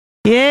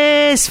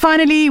Yes,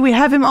 finally we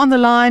have him on the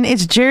line.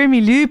 It's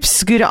Jeremy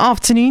Loops. Good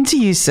afternoon to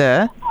you,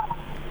 sir.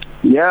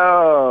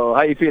 Yo,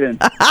 how you feeling?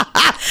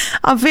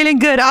 I'm feeling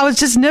good. I was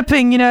just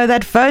nipping,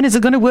 that phone. Is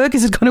it going to work?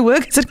 Is it going to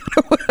work? Is it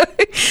going to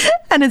work?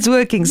 And it's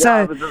working.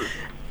 Yeah,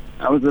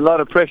 That was a lot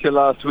of pressure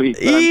last week.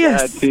 But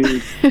yes. I'm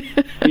glad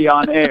to be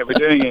on air. We're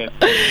doing it.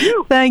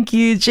 Thank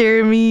you,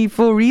 Jeremy,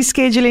 for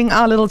rescheduling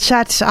our little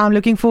chat. I'm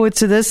looking forward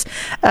to this.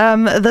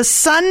 The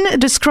Sun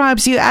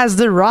describes you as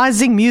the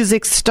rising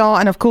music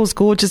star and, of course,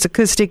 gorgeous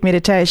acoustic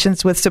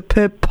meditations with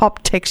superb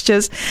pop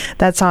textures.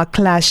 That's how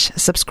Clash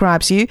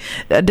describes you.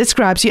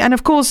 And,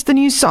 of course, the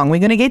new song. We're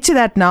going to get to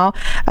that now.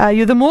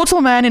 You're the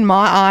mortal man in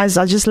my eyes.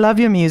 I just love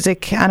your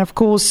music. And, of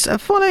course,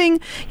 following,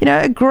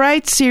 a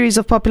great series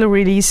of popular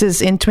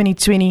releases in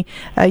 2020,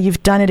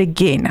 you've done it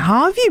again.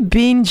 How have you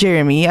been,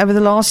 Jeremy, over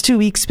the last 2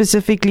 weeks,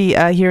 specifically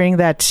hearing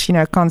that,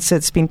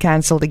 concert's been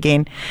cancelled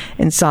again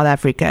in South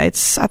Africa?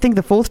 It's, I think,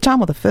 the fourth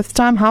time or the fifth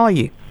time. How are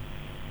you?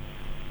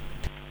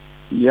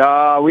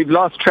 Yeah, we've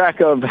lost track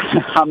of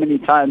how many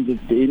times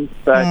it's been,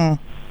 but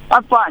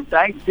I'm fine,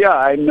 thanks. Yeah,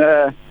 I'm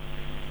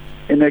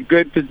in a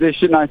good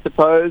position, I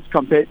suppose,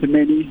 compared to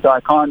many, so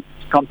I can't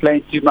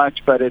complain too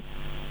much, but it's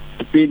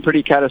been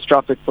pretty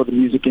catastrophic for the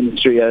music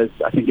industry, as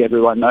I think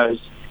everyone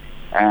knows.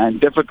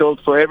 And difficult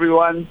for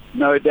everyone,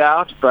 no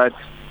doubt, but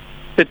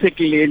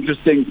particularly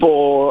interesting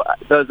for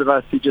those of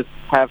us who just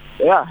had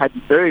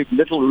very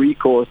little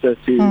recourse as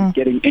to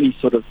getting any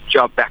sort of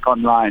job back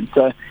online.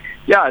 So,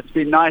 it's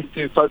been nice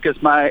to focus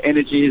my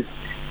energies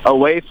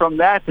away from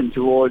that and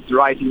towards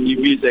writing new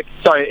music.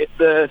 Sorry, if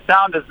the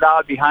sound is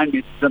loud behind me,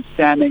 it's because I'm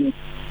standing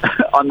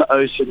on the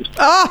ocean.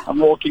 Oh. I'm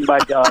walking my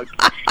dog.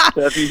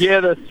 So if you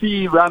hear the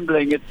sea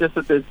rumbling, it's just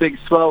that there's big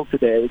swell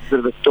today. It's a bit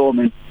of a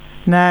storm.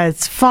 No,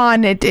 it's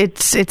fine.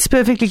 It's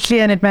perfectly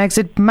clear, and it makes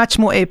it much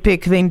more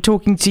epic than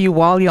talking to you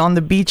while you're on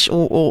the beach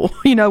or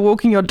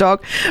walking your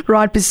dog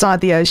right beside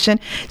the ocean.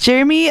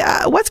 Jeremy,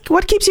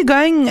 what keeps you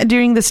going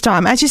during this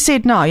time? As you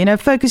said now,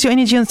 focus your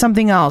energy on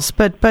something else.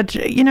 But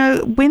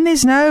when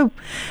there's no,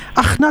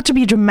 not to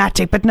be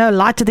dramatic, but no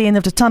light at the end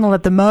of the tunnel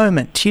at the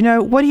moment,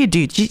 what do you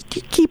do? Do you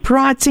keep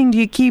writing? Do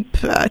you keep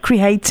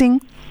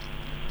creating?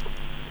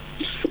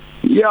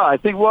 Yeah, I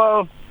think,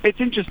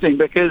 it's interesting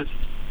because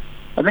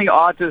I think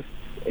artists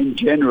in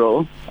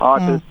general,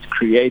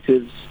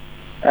 creatives,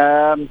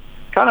 kind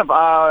of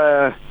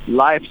our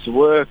life's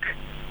work,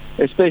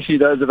 especially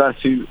those of us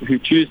who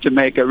choose to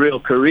make a real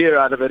career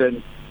out of it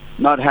and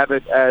not have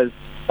it as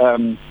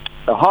a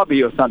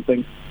hobby or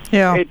something.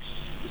 Yeah. It's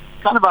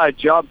kind of our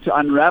job to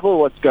unravel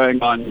what's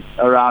going on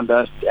around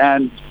us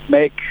and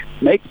make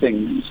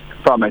things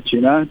from it,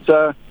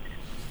 So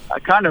I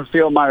kind of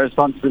feel my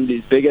responsibility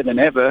is bigger than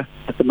ever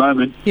at the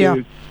moment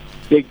to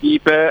dig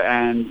deeper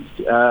and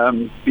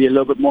be a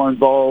little bit more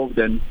involved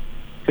and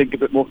think a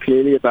bit more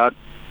clearly about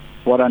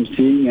what I'm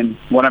seeing and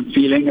what I'm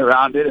feeling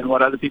around it and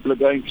what other people are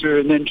going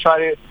through, and then try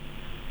to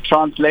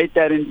translate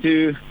that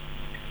into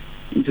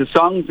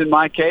songs in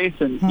my case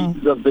and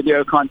pieces of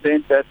video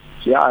content that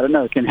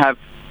can have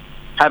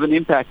an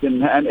impact.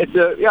 And it's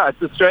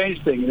a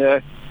strange thing.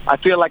 I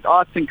feel like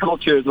arts and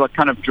culture is what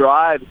kind of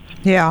drives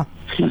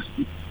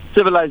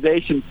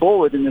civilization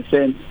forward in a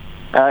sense.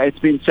 It's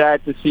been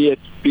sad to see it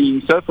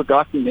being so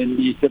forgotten in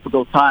these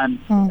difficult times,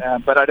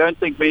 but I don't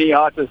think many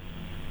artists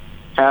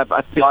have.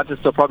 I think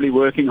artists are probably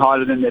working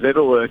harder than they've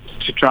ever worked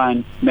to try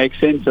and make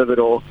sense of it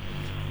all.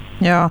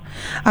 Yeah,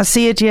 I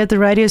see it here at the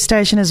radio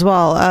station as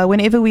well.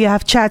 Whenever we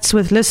have chats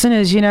with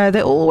listeners, they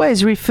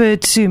always refer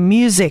to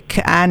music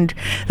and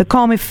the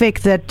calm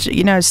effect that,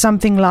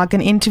 something like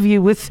an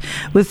interview with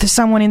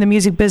someone in the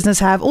music business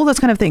have, all those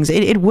kind of things.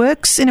 It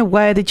works in a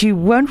way that you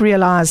won't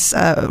realize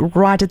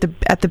right at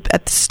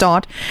the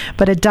start,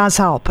 but it does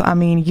help. I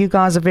mean, you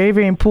guys are very,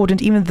 very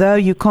important, even though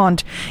you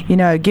can't,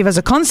 give us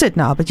a concert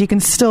now, but you can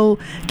still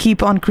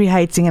keep on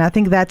creating. And I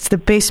think that's the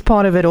best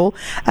part of it all.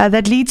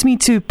 That leads me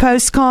to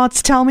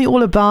postcards. Tell me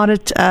all about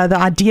it, the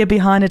idea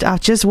behind it. I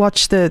just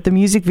watched the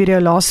music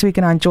video last week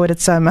and I enjoyed it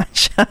so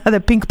much. The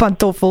pink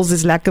pantoffels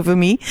is lekker for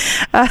me.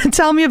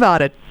 Tell me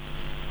about it.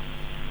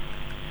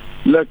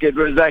 Look, it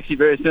was actually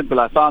very simple.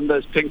 I found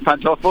those pink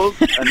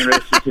pantoffels and the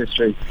rest is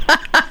history.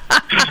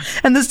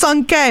 And the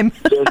song came.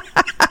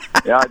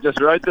 I just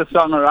wrote the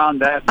song around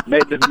that,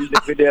 made the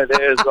music video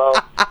there as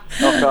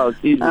well.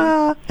 Easy.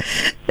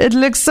 It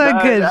looks so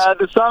good.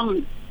 The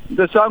song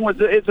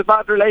it's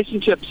about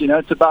relationships,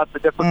 it's about the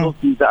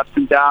difficulties, the ups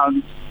and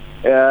downs.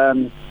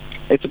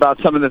 It's about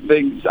some of the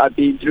things I've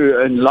been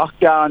through in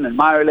lockdown and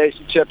my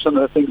relationships, some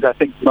of the things I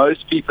think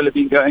most people have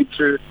been going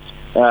through,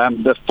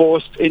 the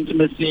forced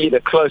intimacy, the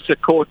closer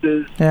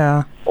quarters.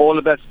 Yeah. All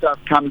of that stuff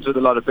comes with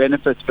a lot of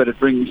benefits, but it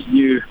brings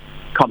new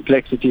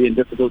complexity and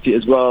difficulty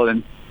as well.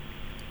 And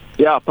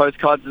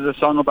Postcards is a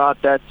song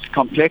about that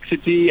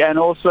complexity and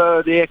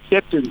also the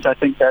acceptance, I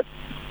think, that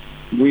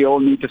we all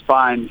need to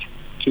find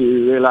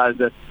to realize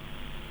that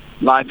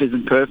life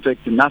isn't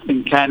perfect and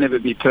nothing can ever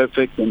be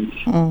perfect, and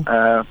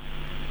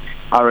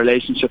our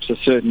relationships are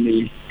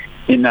certainly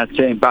in that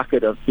same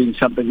bucket of being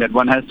something that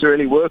one has to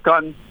really work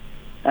on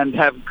and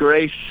have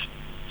grace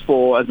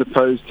for, as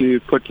opposed to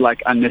put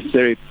like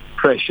unnecessary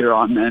pressure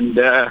on. And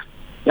it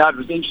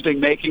was interesting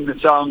making the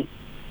song.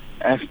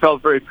 It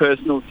felt very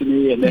personal to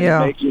me, and then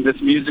making this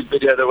music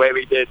video the way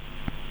we did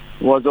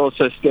was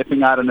also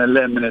stepping out on a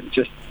limb, and it's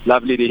just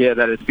lovely to hear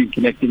that it's been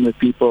connecting with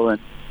people and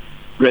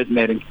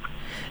resonating.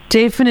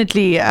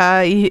 Definitely.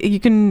 You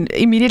can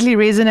immediately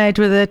resonate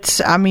with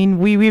it. I mean,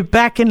 we're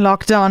back in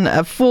lockdown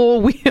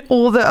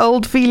all the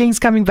old feelings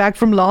coming back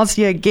from last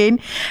year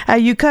again.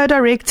 You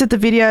co-directed the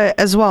video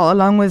as well,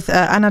 along with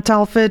Anna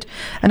Telford.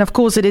 And of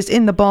course, it is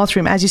in the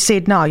bathroom, as you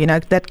said now,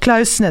 that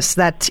closeness,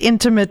 that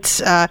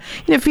intimate,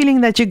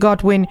 feeling that you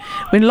got when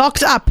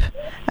locked up,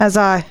 as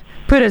I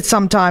put it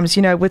sometimes,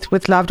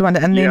 with loved ones,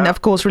 and then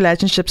of course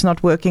relationships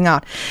not working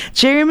out.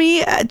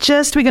 Jeremy,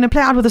 we're going to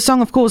play out with a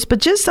song, of course, but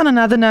just on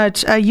another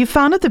note, you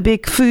founded the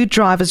Big Food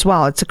Drive as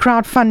well. It's a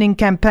crowdfunding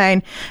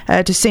campaign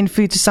to send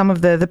food to some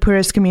of the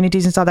poorest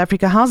communities in South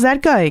Africa. How's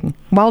that going?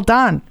 Well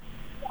done.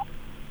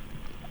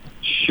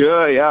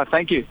 Sure,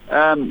 thank you.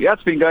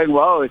 It's been going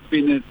well. It's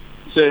been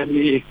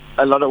certainly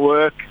a lot of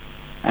work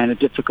and a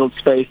difficult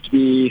space to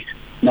be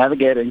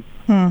navigating.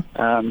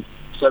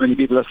 So many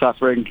people are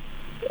suffering.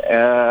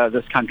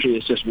 This country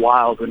is just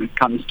wild when it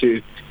comes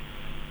to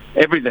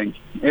everything.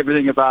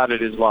 Everything about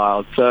it is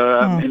wild.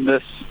 So in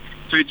this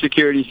food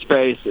security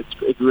space,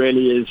 it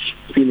really is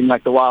feeling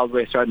like the Wild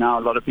West right now.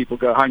 A lot of people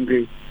go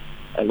hungry.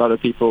 A lot of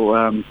people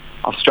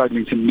are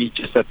struggling to meet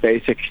just that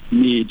basic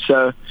need.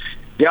 So,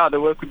 the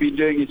work we've been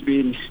doing has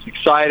been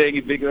exciting,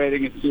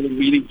 invigorating, and feeling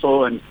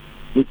meaningful. And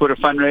we put a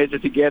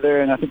fundraiser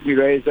together, and I think we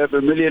raised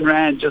over R1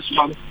 million just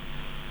from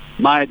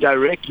my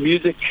direct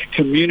music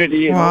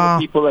community and all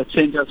the people that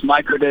sent us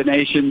micro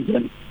donations.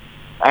 And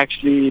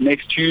actually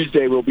next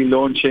Tuesday we'll be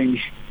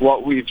launching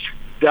what we've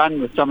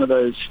done with some of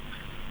those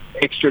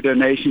extra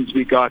donations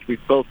we got.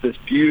 We've built this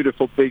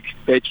beautiful big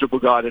vegetable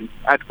garden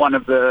at one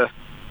of the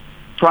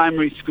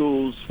primary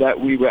schools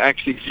that we were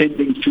actually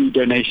sending food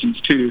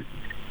donations to,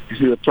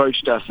 who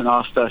approached us and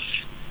asked us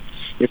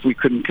if we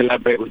couldn't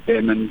collaborate with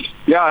them. And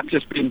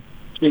it's been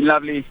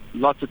lovely.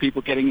 Lots of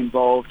people getting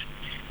involved.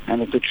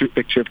 And it's a true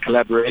picture of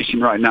collaboration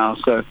right now.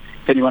 So if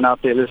anyone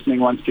out there listening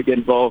wants to get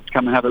involved,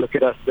 come and have a look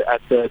at us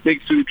at the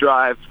Big Food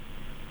Drive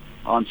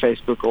on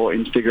Facebook or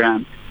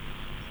Instagram.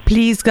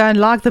 Please go and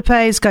like the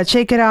page, go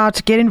check it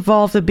out, get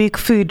involved, the Big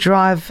Food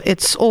Drive.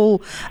 It's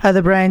all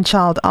the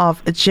brainchild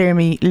of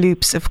Jeremy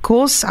Loops, of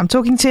course. I'm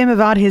talking to him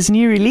about his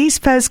new release,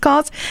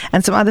 postcards,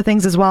 and some other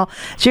things as well.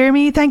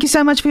 Jeremy, thank you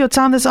so much for your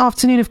time this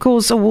afternoon. Of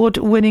course,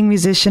 award-winning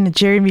musician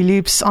Jeremy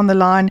Loops on the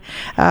line.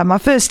 My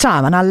first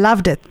time, and I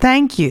loved it.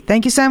 Thank you.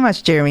 Thank you so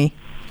much, Jeremy.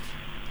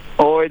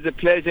 Always a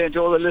pleasure. And to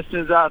all the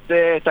listeners out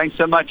there, thanks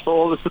so much for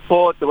all the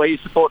support. The way you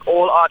support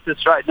all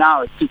artists right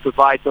now is super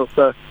vital.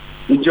 So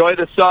enjoy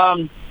the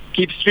song.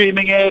 Keep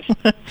streaming it.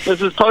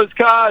 This is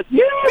Postcards.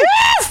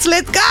 Yes,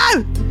 let's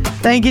go.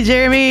 Thank you,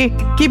 Jeremy.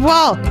 Keep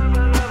well.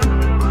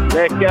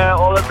 Lekker,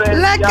 all the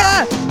best.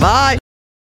 Lekker. Bye.